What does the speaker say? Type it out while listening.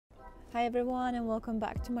Hi everyone and welcome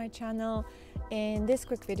back to my channel. In this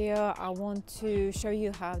quick video I want to show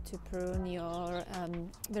you how to prune your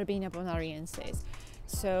Verbena bonariensis.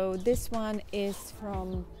 So this one is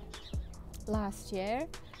from last year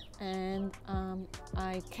and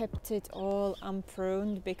I kept it all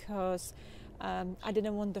unpruned because I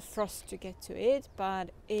didn't want the frost to get to it, but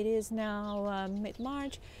it is now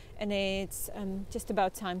mid-March and it's just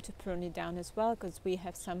about time to prune it down as well because we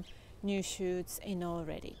have some new shoots in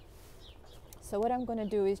already. So what I'm going to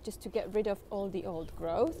do is just to get rid of all the old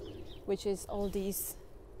growth, which is all these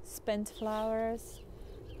spent flowers,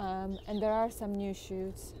 and there are some new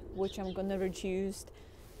shoots which I'm going to reduce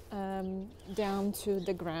down to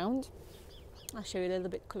the ground. I'll show you a little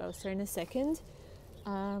bit closer in a second.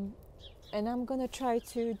 And I'm going to try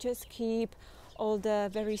to just keep all the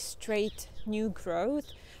very straight new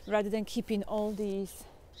growth rather than keeping all these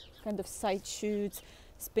kind of side shoots,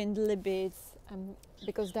 spindly bits,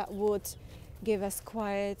 because that would give us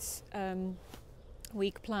quite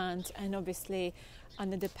weak plant, and obviously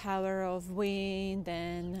under the power of wind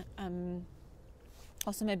and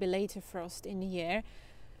also maybe later frost in the year,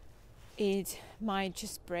 it might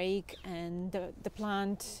just break and the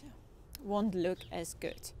plant won't look as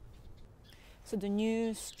good. So the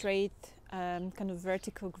new straight kind of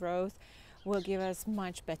vertical growth will give us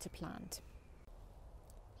much better plant.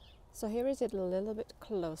 So here is it a little bit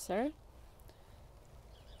closer.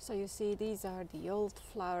 So you see these are the old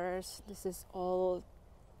flowers. This is all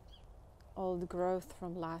old growth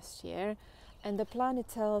from last year, and the plant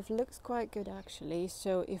itself looks quite good actually.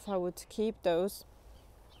 So if I would keep those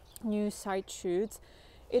new side shoots,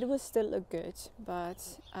 it would still look good,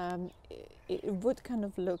 but it would kind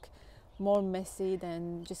of look more messy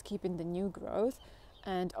than just keeping the new growth,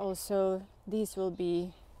 and also these will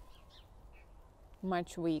be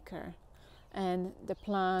much weaker, and the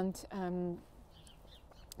plant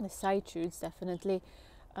the side shoots definitely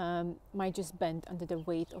might just bend under the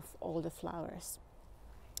weight of all the flowers.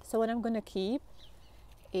 So what I'm going to keep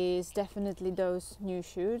is definitely those new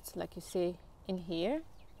shoots, like you see in here.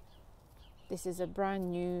 This is a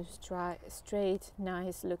brand new straight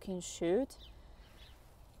nice looking shoot,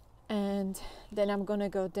 and then I'm going to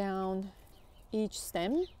go down each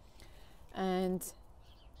stem and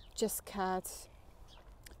just cut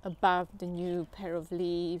above the new pair of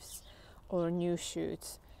leaves or new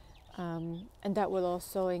shoots, and that will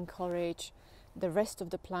also encourage the rest of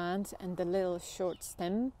the plant and the little short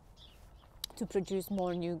stem to produce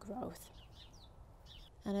more new growth.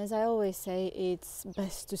 And as I always say, it's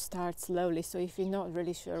best to start slowly. So if you're not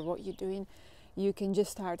really sure what you're doing, you can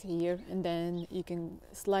just start here and then you can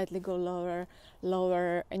slightly go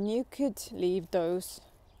lower, and you could leave those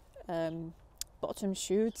bottom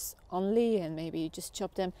shoots only and maybe just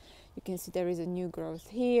chop them. You can see there is a new growth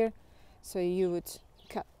here, so you would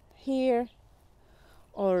cut here,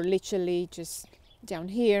 or literally just down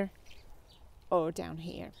here or down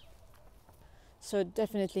here. So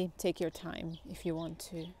definitely take your time if you want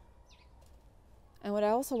to. And what I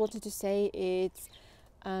also wanted to say is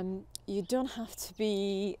you don't have to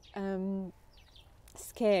be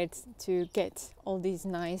scared to get all these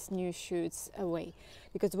nice new shoots away,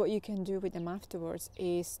 because what you can do with them afterwards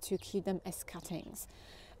is to keep them as cuttings.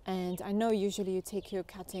 And I know usually you take your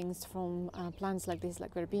cuttings from plants like this,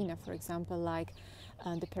 like verbena for example, like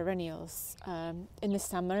the perennials in the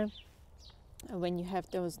summer, when you have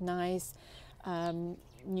those nice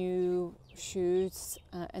new shoots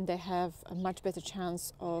and they have a much better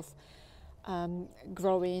chance of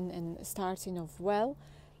growing and starting off well.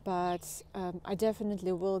 But I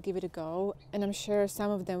definitely will give it a go, and I'm sure some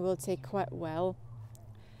of them will take quite well,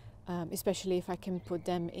 especially if I can put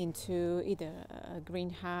them into either a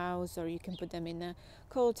greenhouse, or you can put them in a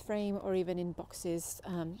cold frame, or even in boxes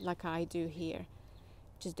like I do here,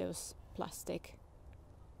 just those plastic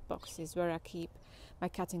boxes where I keep my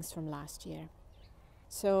cuttings from last year.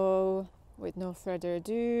 So with no further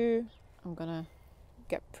ado, I'm gonna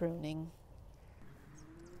get pruning.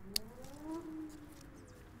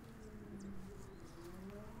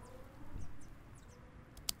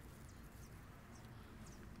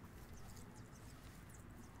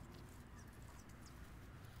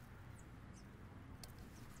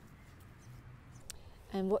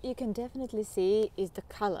 And what you can definitely see is the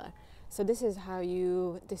color. So this is how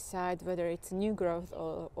you decide whether it's a new growth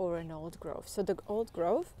or an old growth. So the old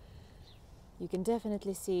growth, you can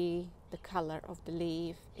definitely see the color of the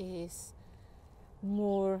leaf is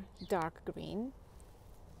more dark green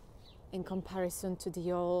in comparison to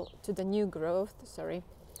the new growth,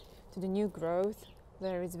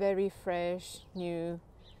 where it's very fresh, new,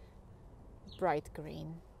 bright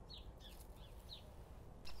green.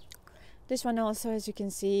 This one also, as you can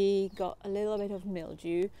see, got a little bit of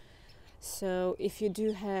mildew. So if you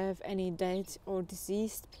do have any dead or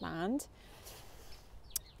diseased plant,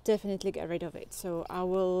 definitely get rid of it. So I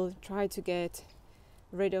will try to get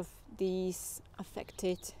rid of these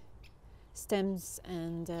affected stems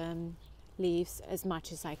and leaves as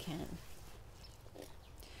much as I can.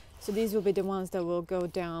 So these will be the ones that will go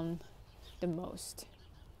down the most.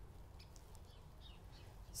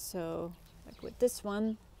 So like with this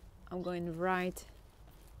one, I'm going right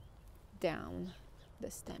down the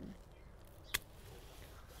stem.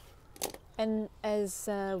 And as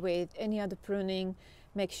with any other pruning,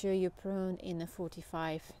 make sure you prune in a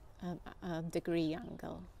 45 degree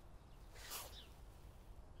angle.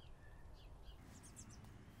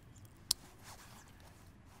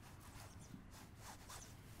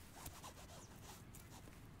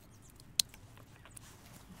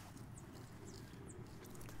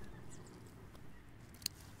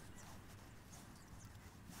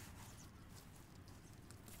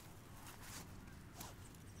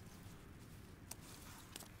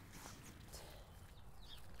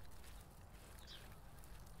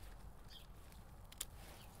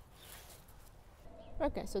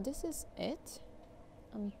 Okay, so this is it.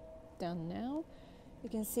 I'm done now. You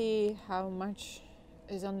can see how much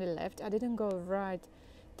is on the left. I didn't go right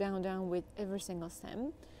down with every single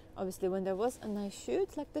stem. Obviously, when there was a nice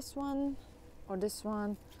shoot like this one, or this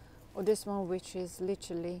one, or this one, which is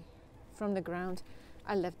literally from the ground,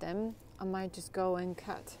 I left them. I might just go and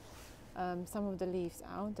cut some of the leaves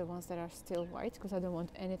out, the ones that are still white, because I don't want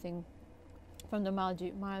anything from the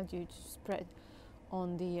mildew to spread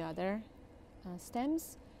on the other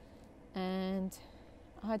stems. And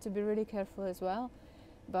I had to be really careful as well,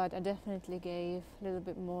 but I definitely gave a little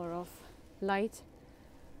bit more of light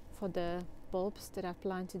for the bulbs that I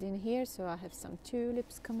planted in here. So I have some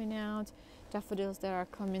tulips coming out, daffodils that are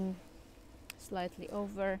coming slightly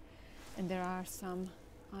over, and there are some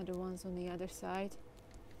other ones on the other side.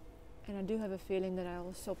 And I do have a feeling that I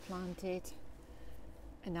also planted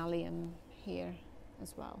an allium here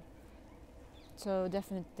as well. So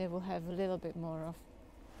definitely they will have a little bit more of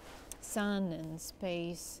sun and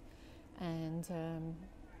space and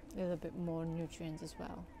a little bit more nutrients as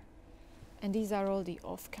well. And these are all the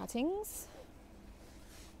off cuttings.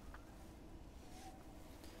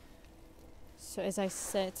 So as I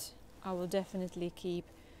said, I will definitely keep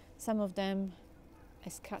some of them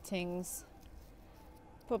as cuttings,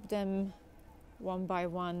 pop them one by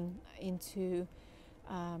one into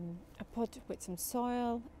a pot with some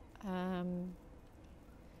soil,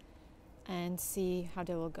 and see how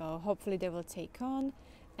they will go. Hopefully they will take on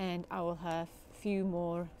and I will have a few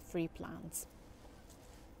more free plants.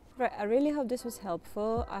 Right, I really hope this was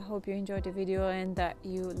helpful. I hope you enjoyed the video and that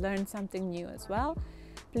you learned something new as well.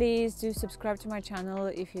 Please do subscribe to my channel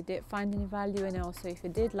if you did find any value, and also if you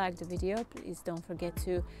did like the video, please don't forget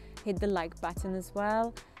to hit the like button as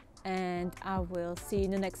well, and I will see you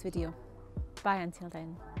in the next video. Bye until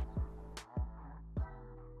then.